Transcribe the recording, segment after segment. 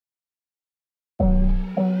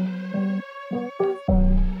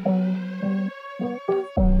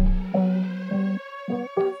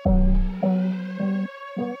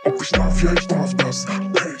darf, ja, ich darf das.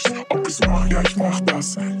 Pech, ob ich's mach, ja, ich mach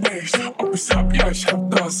das. Echt, ob ich's hab, ja, ich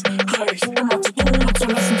hab das. Recht, immer zu tun und zu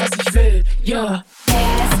lassen, was ich will, ja.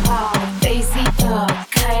 PSV, Daisy Dog,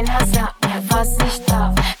 keiner sagt mir, was ich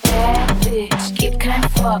darf. Bad Bitch, gib kein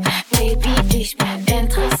Fuck, Baby, ich bin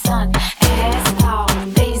interessant. PSV,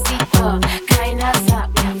 Daisy Dog, keiner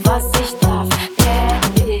sagt mir, was ich darf.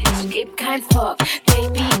 Bad Bitch, gib kein Fuck,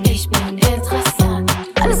 Baby, ich bin interessant.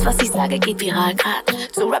 Alles, was ich sage, geht viral grad.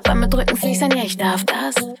 So Rapper mit Rückenfließern, ja, ich darf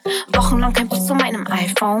das. Wochenlang kein Post zu meinem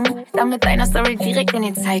iPhone, dann mit deiner Story direkt in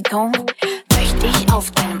den Zeitung. Möchte ich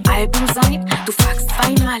auf deinem Album sein? Du fragst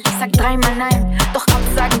zweimal, ich sag dreimal nein. Doch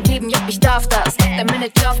Absagen geben, ja, ich darf das. Der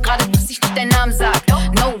Manager auf gerade, bis ich nicht deinen Namen sag.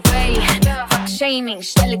 No way, fuck Shaming.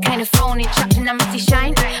 Stelle keine Frauen in Schatten, damit sie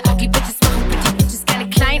scheinen. Huggy Bitches machen pretty Bitches gerne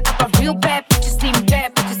klein. Aber real bad Bitches lieben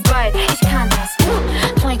bad Bitches, weil ich kann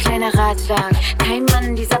das. Nur ein kleiner Ratschlag. Kein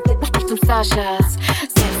Mann dieser Welt macht mich zum Starschatz.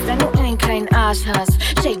 Selbst wenn du einen kleinen Arsch hast.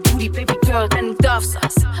 Shake Booty, Baby Girl, denn du darfst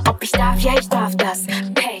das. Ob ich darf, ja, ich darf das.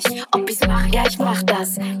 Pech, ob ich's mach, ja, ich mach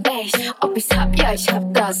das. Echt, ob ich's hab, ja, ich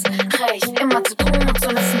hab das. Recht, immer zu tun und zu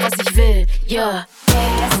lassen, was ich will, yeah.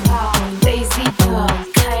 PSV, Daisy Dog,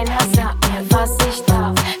 keiner sagt mir, was ich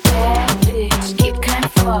darf. Bad Bitch, gib kein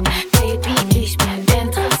Fuck, Baby, ich bin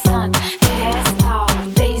interessant.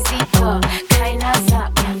 PSV, Daisy Dog, keiner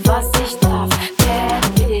sagt mir, was ich darf.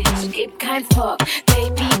 Bad Bitch, gib kein Fuck,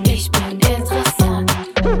 Baby, ich bin interessant.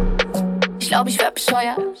 Ich glaub, ich werd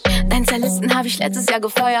bescheuert. Deinen Stylisten hab ich letztes Jahr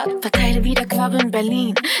gefeuert. Verteile wieder Körbe in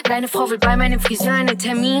Berlin. Deine Frau will bei meinem Friseur einen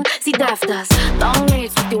Termin. Sie darf das. Long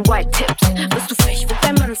Nails mit den White Tips. Wirst du frech, wird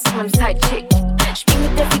dein Mann zu meinem Sidechick. Spiel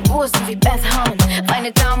mit der Figur, so wie Beth Hahn.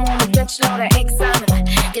 Meine Dame ohne Bachelor oder Examen.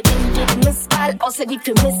 Gewinne jede Misswahl, außer die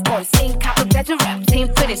für Missball. 10 Kappe Battle Rap,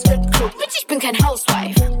 10 für den Stripclub. Bitch, ich bin kein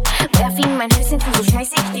Housewife. Werf ihm mein Häuschen zu, so schmeiß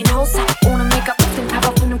ich den Haus ab. Ohne Make-up auf dem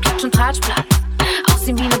Cover von einem Klatsch- und Tratschblatt.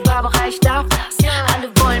 Aussehen wie eine Barbara, ich darf das. Alle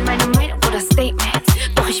wollen meine Meinung oder Statements.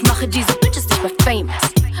 Doch ich mache diese Bitches nicht mehr famous.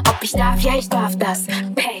 Ob ich darf, ja, ich darf das.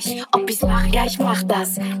 Pech, ob ich's mach, ja, ich mach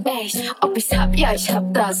das. Echt, ob ich's hab, ja, ich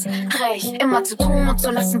hab das. Recht, immer zu tun und zu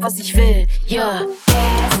lassen, was ich will, yeah.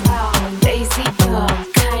 PSV, Daisy Dog,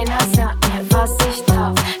 keiner sagt mir, was ich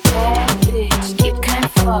darf. Bad Bitch, gib kein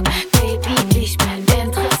Fuck, Baby, ich bin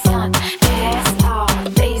interessant.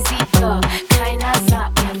 PSV, Daisy Dog, keiner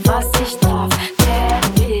sagt mir, was ich darf.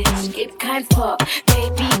 Bad Bitch, gib kein Fuck.